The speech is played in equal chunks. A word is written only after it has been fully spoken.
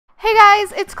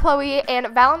guys, it's Chloe, and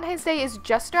Valentine's Day is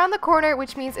just around the corner,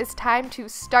 which means it's time to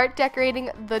start decorating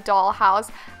the dollhouse.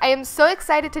 I am so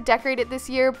excited to decorate it this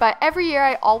year, but every year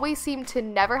I always seem to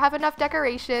never have enough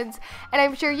decorations, and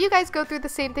I'm sure you guys go through the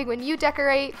same thing when you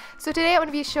decorate. So today I'm going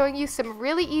to be showing you some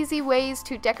really easy ways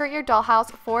to decorate your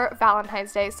dollhouse for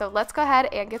Valentine's Day, so let's go ahead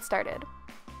and get started.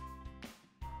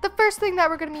 The first thing that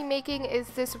we're going to be making is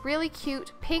this really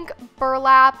cute pink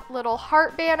burlap little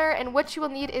heart banner, and what you will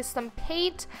need is some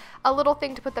paint, a little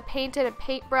thing to put the paint in, a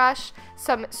paintbrush,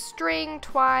 some string,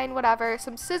 twine, whatever,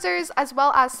 some scissors, as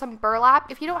well as some burlap.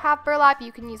 If you don't have burlap,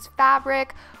 you can use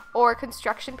fabric or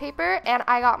construction paper, and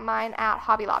I got mine at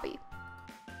Hobby Lobby.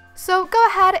 So go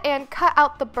ahead and cut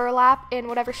out the burlap in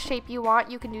whatever shape you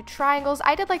want. You can do triangles.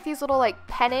 I did like these little like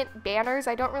pennant banners.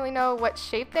 I don't really know what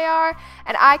shape they are,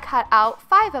 and I cut out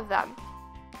 5 of them.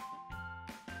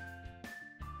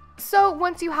 So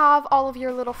once you have all of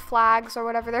your little flags or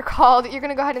whatever they're called, you're going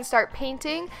to go ahead and start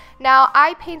painting. Now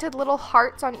I painted little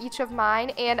hearts on each of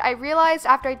mine, and I realized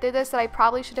after I did this that I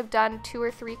probably should have done 2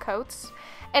 or 3 coats.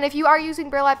 And if you are using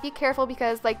burlap, be careful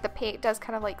because like the paint does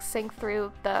kind of like sink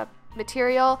through the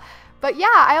material. But yeah,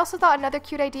 I also thought another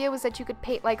cute idea was that you could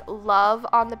paint like love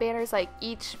on the banners, like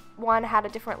each one had a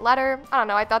different letter. I don't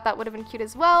know, I thought that would have been cute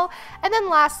as well. And then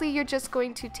lastly, you're just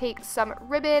going to take some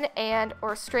ribbon and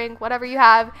or string, whatever you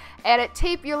have, and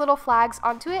tape your little flags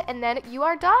onto it, and then you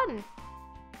are done.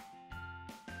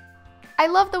 I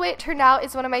love the way it turned out.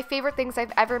 It's one of my favorite things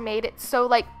I've ever made. It's so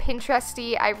like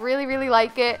Pinteresty. I really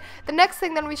like it. The next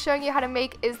thing that I'll be showing you how to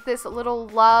make is this little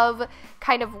love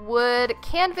kind of wood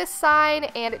canvas sign,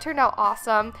 and it turned out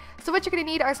awesome. So what you're going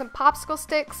to need are some popsicle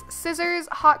sticks, scissors,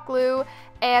 hot glue,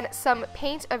 and some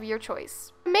paint of your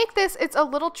choice. To make this, it's a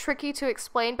little tricky to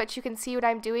explain, but you can see what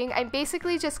I'm doing. I'm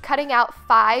basically just cutting out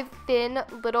 5 thin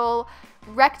little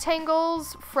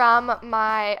rectangles from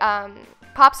my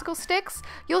popsicle sticks.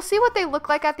 You'll see what they look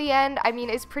like at the end. I mean,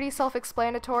 it's pretty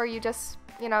self-explanatory. You just,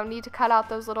 need to cut out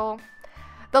those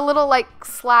the little like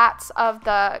slats of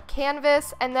the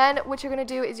canvas, and then what you're going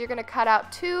to do is you're going to cut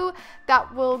out 2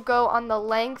 that will go on the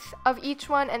length of each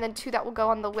one, and then 2 that will go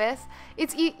on the width.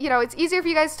 It's it's easier for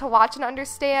you guys to watch and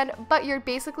understand, but you're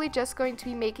basically just going to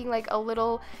be making like a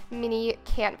little mini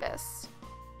canvas.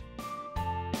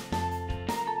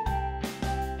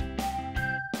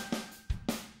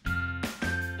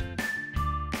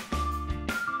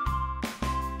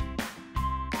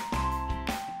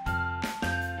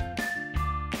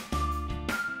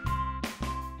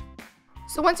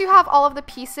 So once you have all of the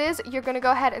pieces, you're going to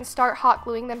go ahead and start hot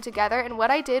gluing them together. And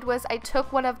what I did was I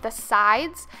took one of the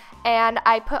sides and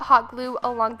I put hot glue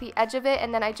along the edge of it,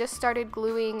 and then I just started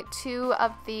gluing 2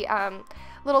 of the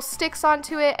little sticks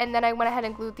onto it, and then I went ahead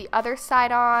and glued the other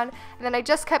side on, and then I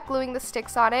just kept gluing the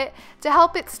sticks on it. To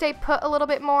help it stay put a little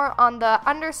bit more on the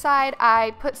underside,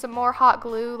 I put some more hot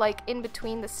glue like in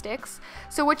between the sticks.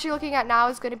 So what you're looking at now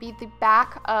is going to be the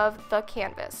back of the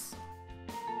canvas.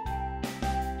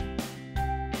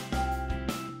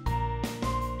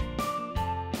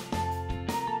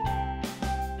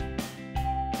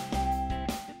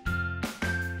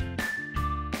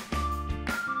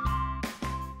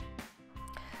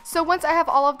 So once I have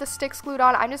all of the sticks glued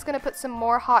on, I'm just going to put some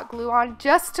more hot glue on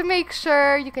just to make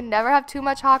sure. You can never have too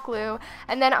much hot glue.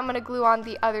 And then I'm going to glue on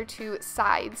the other 2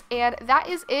 sides. And that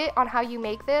is it on how you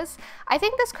make this. I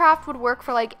think this craft would work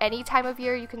for like any time of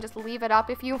year. You can just leave it up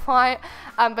if you want.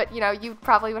 But you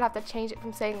probably would have to change it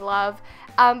from saying love.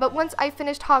 But once I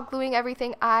finished hot gluing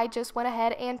everything, I just went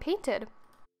ahead and painted.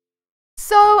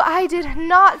 So I did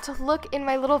not look in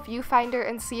my little viewfinder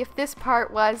and see if this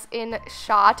part was in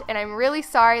shot, and I'm really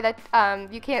sorry that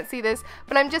you can't see this,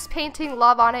 but I'm just painting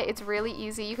love on it. It's really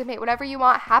easy. You can paint whatever you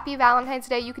want. Happy Valentine's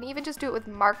Day. You can even just do it with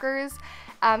markers.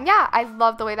 Yeah, I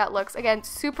love the way that looks. Again,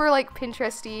 super like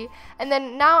Pinteresty. And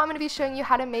then now I'm going to be showing you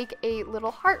how to make a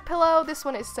little heart pillow. This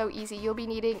one is so easy. You'll be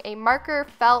needing a marker,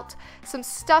 felt, some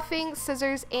stuffing,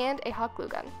 scissors, and a hot glue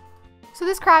gun. So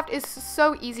this craft is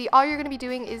so easy. All you're going to be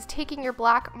doing is taking your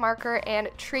black marker and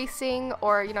tracing,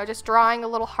 or just drawing a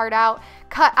little heart out.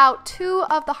 Cut out 2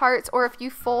 of the hearts, or if you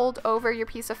fold over your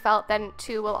piece of felt, then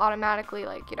 2 will automatically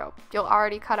you'll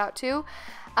already cut out 2.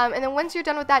 And then once you're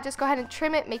done with that, just go ahead and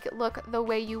trim it, make it look the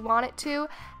way you want it to.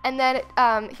 And then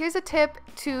here's a tip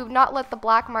to not let the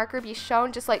black marker be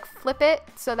shown. Just like flip it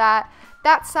so that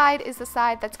that side is the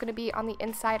side that's going to be on the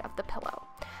inside of the pillow.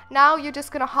 Now you're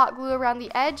just going to hot glue around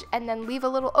the edge and then leave a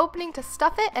little opening to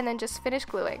stuff it, and then just finish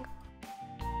gluing.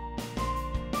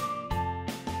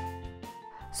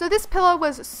 So this pillow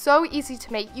was so easy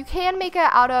to make. You can make it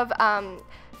out of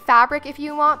fabric if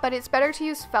you want, but it's better to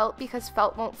use felt because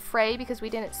felt won't fray because we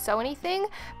didn't sew anything.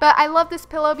 But I love this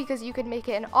pillow because you can make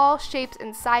it in all shapes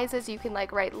and sizes. You can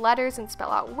like write letters and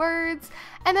spell out words.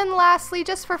 And then lastly,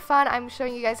 just for fun, I'm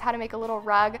showing you guys how to make a little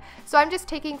rug. So I'm just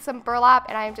taking some burlap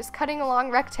and I'm just cutting a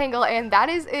long rectangle, and that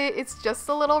is it. It's just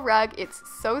a little rug. It's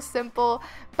so simple,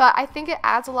 but I think it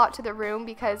adds a lot to the room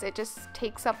because it just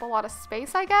takes up a lot of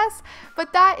space, I guess.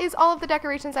 But that is all of the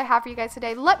decorations I have for you guys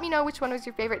today. Let me know which one was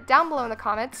your favorite down below in the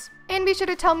comments. And be sure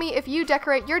to tell me if you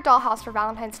decorate your dollhouse for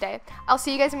Valentine's Day. I'll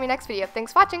see you guys in my next video.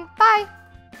 Thanks for watching. Bye!